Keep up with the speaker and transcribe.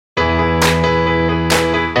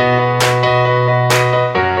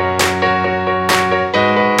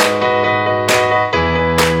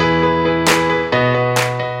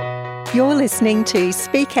listening to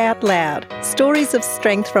Speak Out Loud, Stories of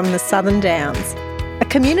Strength from the Southern Downs, a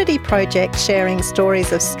community project sharing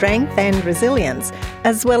stories of strength and resilience,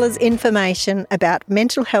 as well as information about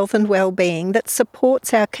mental health and well-being that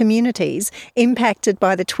supports our communities impacted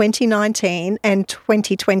by the 2019 and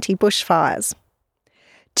 2020 bushfires.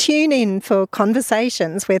 Tune in for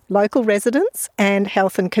conversations with local residents and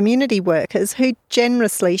health and community workers who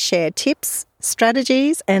generously share tips,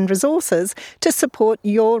 strategies and resources to support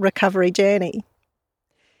your recovery journey.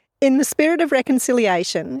 In the spirit of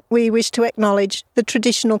reconciliation, we wish to acknowledge the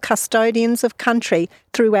traditional custodians of country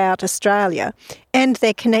throughout Australia and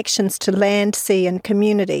their connections to land, sea and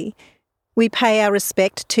community. We pay our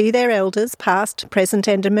respect to their elders, past, present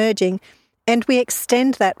and emerging, and we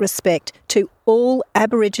extend that respect to all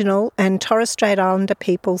Aboriginal and Torres Strait Islander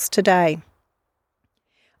peoples today.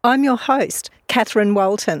 I'm your host, Catherine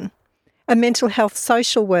Walton, a mental health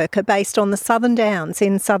social worker based on the Southern Downs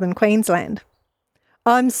in southern Queensland.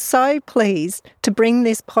 I'm so pleased to bring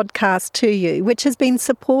this podcast to you, which has been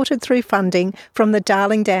supported through funding from the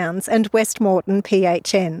Darling Downs and West Moreton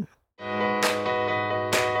PHN.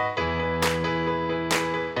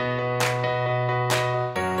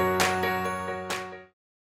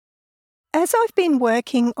 As I've been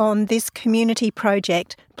working on this community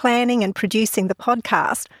project, planning and producing the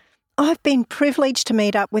podcast, I've been privileged to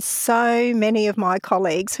meet up with so many of my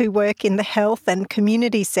colleagues who work in the health and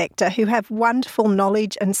community sector who have wonderful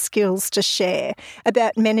knowledge and skills to share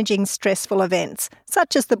about managing stressful events,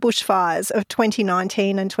 such as the bushfires of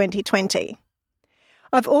 2019 and 2020.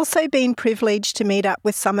 I've also been privileged to meet up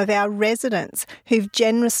with some of our residents who've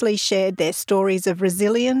generously shared their stories of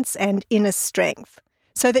resilience and inner strength,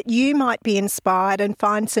 so that you might be inspired and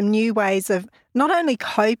find some new ways of not only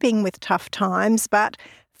coping with tough times, but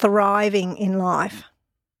thriving in life.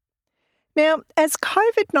 Now, as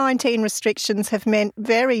COVID-19 restrictions have meant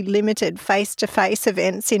very limited face-to-face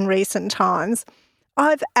events in recent times,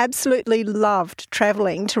 I've absolutely loved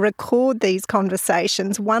travelling to record these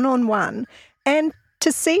conversations one-on-one and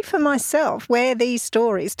to see for myself where these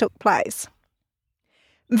stories took place.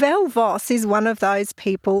 Val Voss is one of those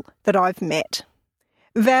people that I've met.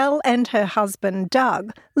 Val and her husband,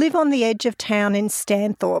 Doug, live on the edge of town in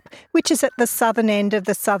Stanthorpe, which is at the southern end of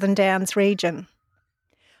the Southern Downs region.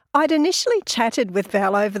 I'd initially chatted with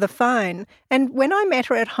Val over the phone, and when I met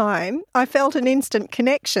her at home, I felt an instant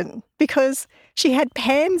connection because she had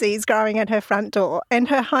pansies growing at her front door and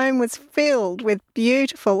her home was filled with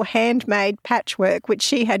beautiful handmade patchwork which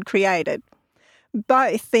she had created.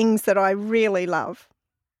 Both things that I really love.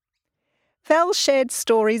 Val shared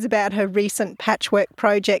stories about her recent patchwork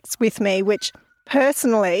projects with me, which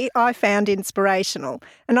personally I found inspirational,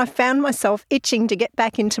 and I found myself itching to get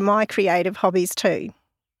back into my creative hobbies too.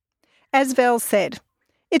 As Val said,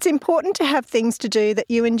 it's important to have things to do that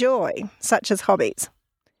you enjoy, such as hobbies.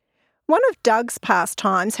 One of Doug's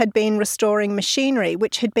pastimes had been restoring machinery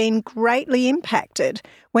which had been greatly impacted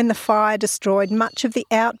when the fire destroyed much of the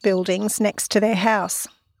outbuildings next to their house.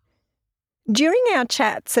 During our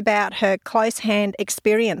chats about her close-hand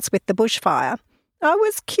experience with the bushfire, I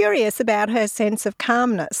was curious about her sense of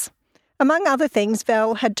calmness. Among other things,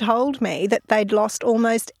 Val had told me that they'd lost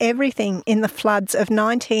almost everything in the floods of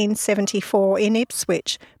 1974 in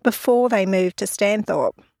Ipswich before they moved to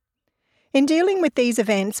Stanthorpe. In dealing with these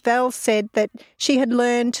events, Val said that she had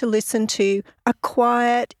learned to listen to a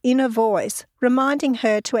quiet inner voice reminding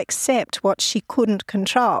her to accept what she couldn't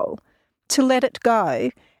control, to let it go,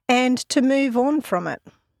 and to move on from it.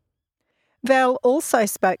 Val also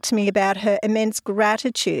spoke to me about her immense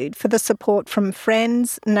gratitude for the support from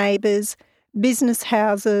friends, neighbours, business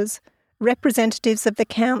houses, representatives of the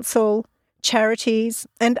council, charities,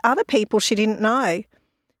 and other people she didn't know.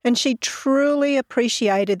 And she truly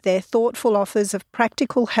appreciated their thoughtful offers of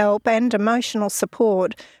practical help and emotional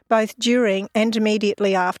support, both during and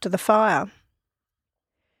immediately after the fire.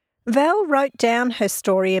 Val wrote down her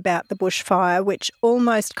story about the bushfire, which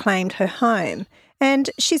almost claimed her home,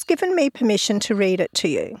 and she's given me permission to read it to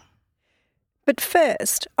you. But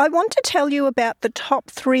first, I want to tell you about the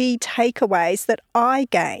top 3 takeaways that I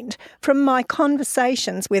gained from my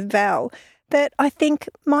conversations with Val that I think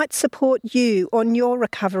might support you on your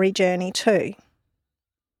recovery journey too.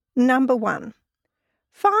 Number 1,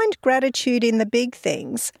 find gratitude in the big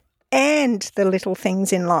things and the little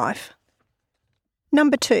things in life.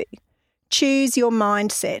 Number 2, choose your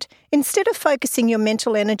mindset. Instead of focusing your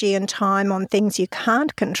mental energy and time on things you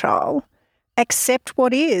can't control, accept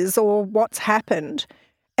what is or what's happened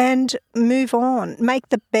and move on. Make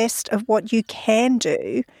the best of what you can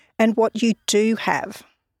do and what you do have.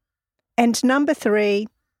 And number 3,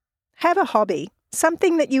 have a hobby,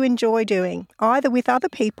 something that you enjoy doing, either with other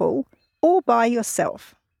people or by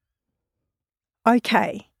yourself.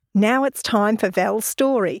 Okay, now it's time for Vel's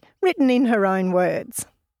story, written in her own words.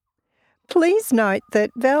 Please note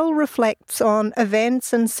that Vel reflects on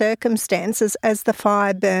events and circumstances as the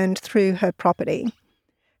fire burned through her property.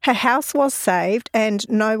 Her house was saved and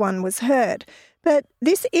no one was hurt, but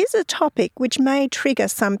this is a topic which may trigger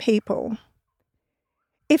some people.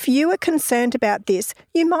 If you are concerned about this,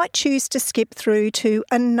 you might choose to skip through to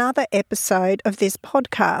another episode of this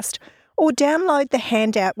podcast or download the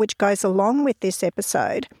handout which goes along with this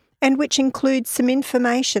episode and which includes some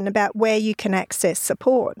information about where you can access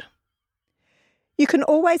support. You can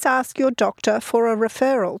always ask your doctor for a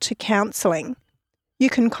referral to counselling. You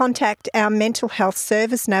can contact our mental health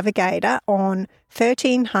service navigator on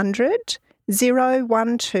 1300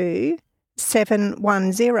 012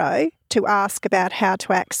 710 to ask about how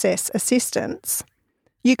to access assistance.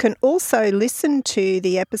 You can also listen to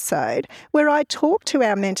the episode where I talk to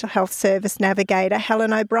our mental health service navigator,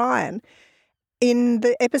 Helen O'Brien, in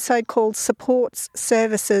the episode called Supports,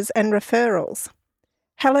 Services and Referrals.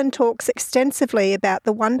 Helen talks extensively about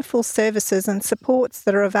the wonderful services and supports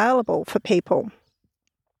that are available for people.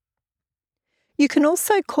 You can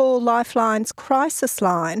also call Lifeline's crisis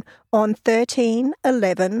line on 13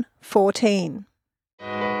 11 14.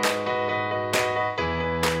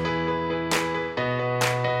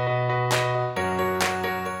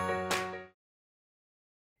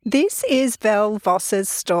 This is Vel Voss's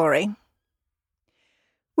story.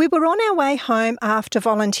 We were on our way home after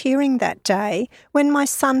volunteering that day when my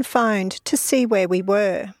son phoned to see where we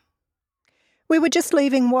were. We were just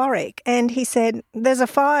leaving Warwick and he said, "There's a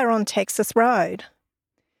fire on Texas Road."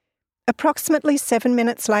 Approximately 7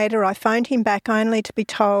 minutes later, I phoned him back only to be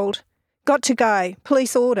told, "Got to go,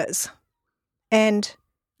 police orders," and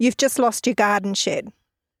 "You've just lost your garden shed."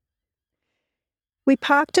 We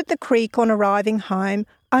parked at the creek on arriving home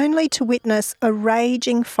only to witness a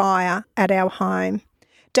raging fire at our home.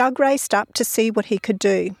 Doug raced up to see what he could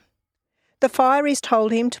do. The fireys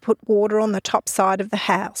told him to put water on the top side of the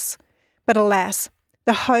house, but alas,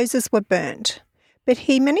 the hoses were burnt. But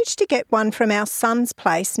he managed to get one from our son's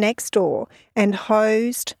place next door and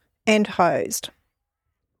hosed and hosed.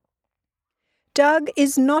 Doug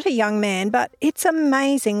is not a young man, but it's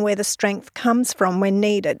amazing where the strength comes from when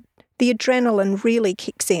needed. The adrenaline really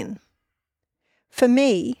kicks in. For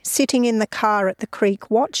me, sitting in the car at the creek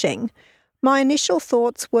watching, my initial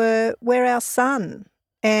thoughts were where our son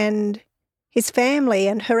and his family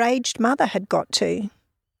and her aged mother had got to.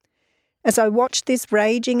 As I watched this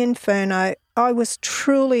raging inferno, I was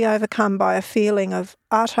truly overcome by a feeling of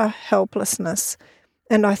utter helplessness,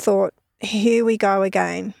 and I thought, here we go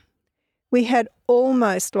again. We had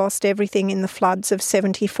almost lost everything in the floods of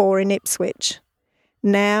 74 in Ipswich.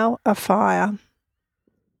 Now a fire.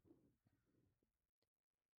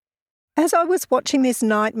 As I was watching this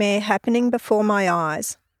nightmare happening before my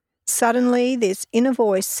eyes, suddenly this inner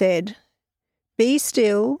voice said, "Be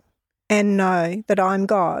still and know that I'm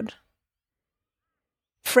God."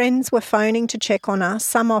 Friends were phoning to check on us,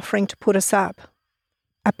 some offering to put us up.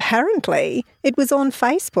 Apparently, it was on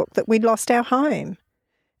Facebook that we'd lost our home,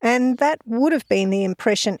 and that would have been the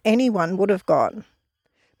impression anyone would have got.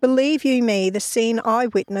 Believe you me, the scene I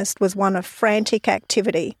witnessed was one of frantic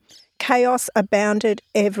activity. Chaos abounded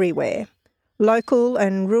everywhere. Local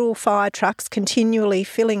and rural fire trucks continually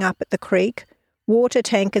filling up at the creek, water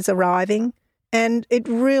tankers arriving, and it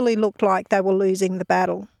really looked like they were losing the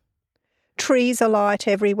battle. Trees alight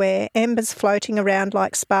everywhere, embers floating around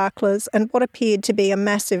like sparklers, and what appeared to be a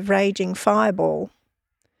massive raging fireball.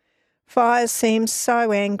 Fires seemed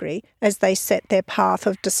so angry as they set their path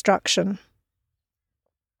of destruction.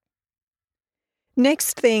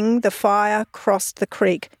 Next thing, the fire crossed the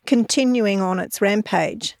creek, continuing on its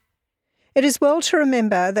rampage. It is well to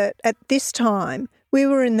remember that at this time we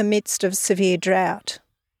were in the midst of severe drought.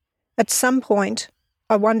 At some point,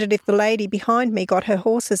 I wondered if the lady behind me got her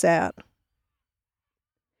horses out.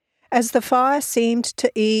 As the fire seemed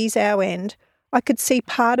to ease our end, I could see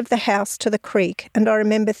part of the house to the creek, and I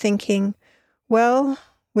remember thinking, well,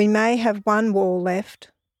 we may have one wall left.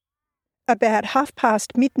 About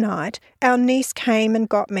midnight, our niece came and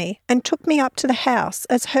got me and took me up to the house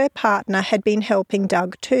as her partner had been helping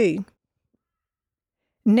Doug too.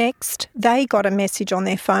 Next, they got a message on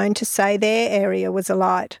their phone to say their area was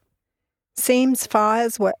alight. Seems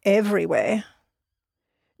fires were everywhere.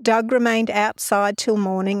 Doug remained outside till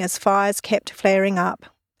morning as fires kept flaring up,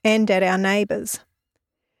 and at our neighbours.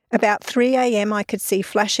 About 3 a.m. I could see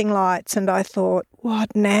flashing lights and I thought,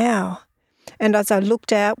 what now? And as I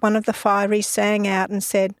looked out, one of the fireys sang out and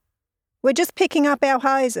said, "We're just picking up our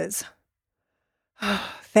hoses."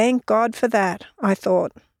 Oh, thank God for that, I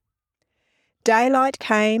thought. Daylight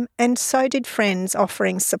came, and so did friends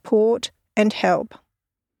offering support and help.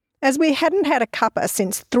 As we hadn't had a cuppa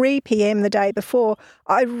since 3 p.m. the day before,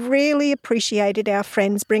 I really appreciated our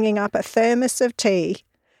friends bringing up a thermos of tea.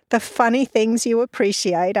 The funny things you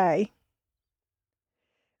appreciate, eh?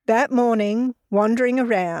 That morning, wandering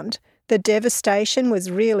around, the devastation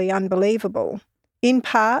was really unbelievable. In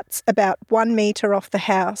parts, about 1 metre off the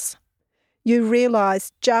house. You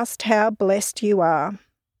realise just how blessed you are.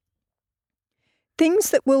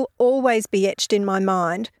 Things that will always be etched in my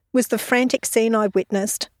mind was the frantic scene I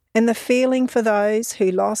witnessed and the feeling for those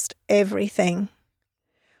who lost everything.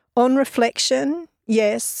 On reflection,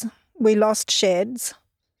 yes, we lost sheds,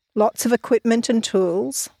 lots of equipment and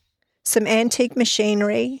tools, some antique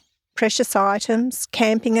machinery, precious items,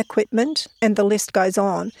 camping equipment, and the list goes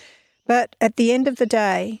on. But at the end of the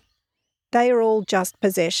day, they are all just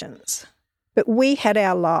possessions. But we had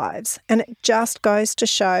our lives, and it just goes to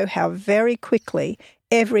show how very quickly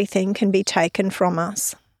everything can be taken from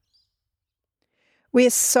us. We are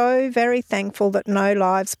so very thankful that no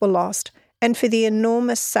lives were lost, and for the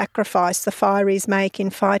enormous sacrifice the fireys make in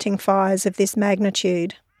fighting fires of this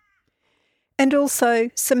magnitude. And also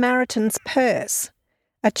Samaritan's Purse,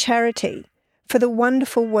 a charity, for the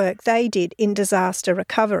wonderful work they did in disaster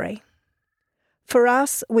recovery. For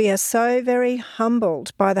us, we are so very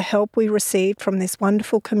humbled by the help we received from this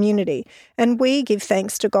wonderful community, and we give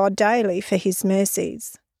thanks to God daily for His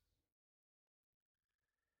mercies.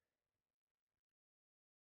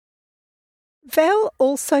 Val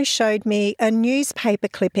also showed me a newspaper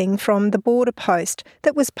clipping from the Border Post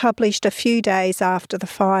that was published a few days after the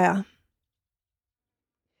fire.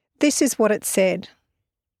 This is what it said.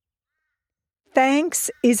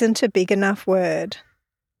 Thanks isn't a big enough word.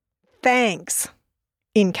 Thanks,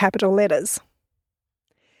 in capital letters.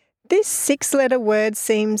 This 6-letter word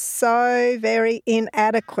seems so very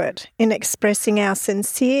inadequate in expressing our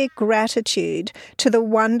sincere gratitude to the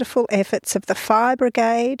wonderful efforts of the fire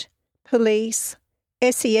brigade, police,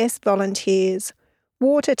 SES volunteers,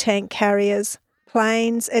 water tank carriers,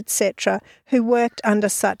 planes, etc., who worked under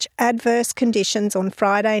such adverse conditions on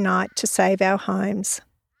Friday night to save our homes.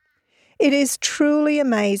 It is truly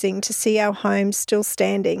amazing to see our homes still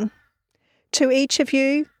standing. To each of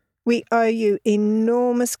you, we owe you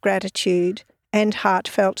enormous gratitude and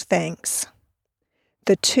heartfelt thanks.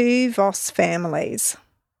 The 2 Voss families.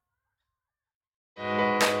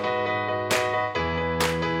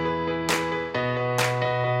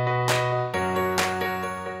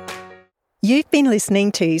 You've been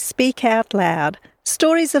listening to Speak Out Loud,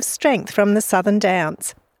 Stories of Strength from the Southern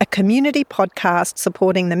Downs, a community podcast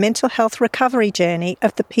supporting the mental health recovery journey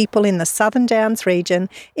of the people in the Southern Downs region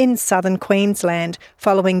in southern Queensland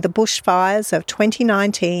following the bushfires of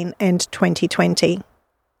 2019 and 2020.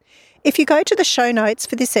 If you go to the show notes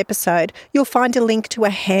for this episode, you'll find a link to a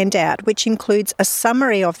handout which includes a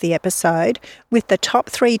summary of the episode with the top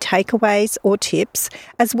 3 takeaways or tips,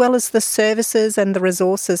 as well as the services and the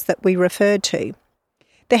resources that we referred to.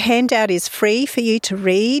 The handout is free for you to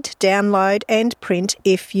read, download and print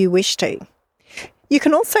if you wish to. You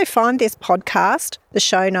can also find this podcast, the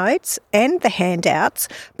show notes and the handouts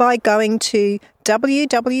by going to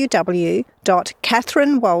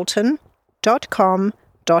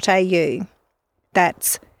www.catherinewalton.com.au.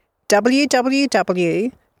 That's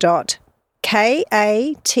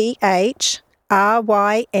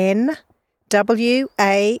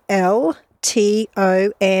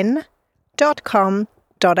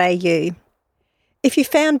If you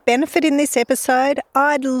found benefit in this episode,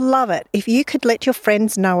 I'd love it if you could let your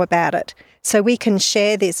friends know about it so we can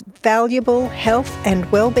share this valuable health and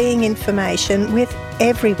wellbeing information with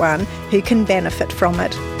everyone who can benefit from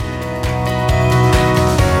it.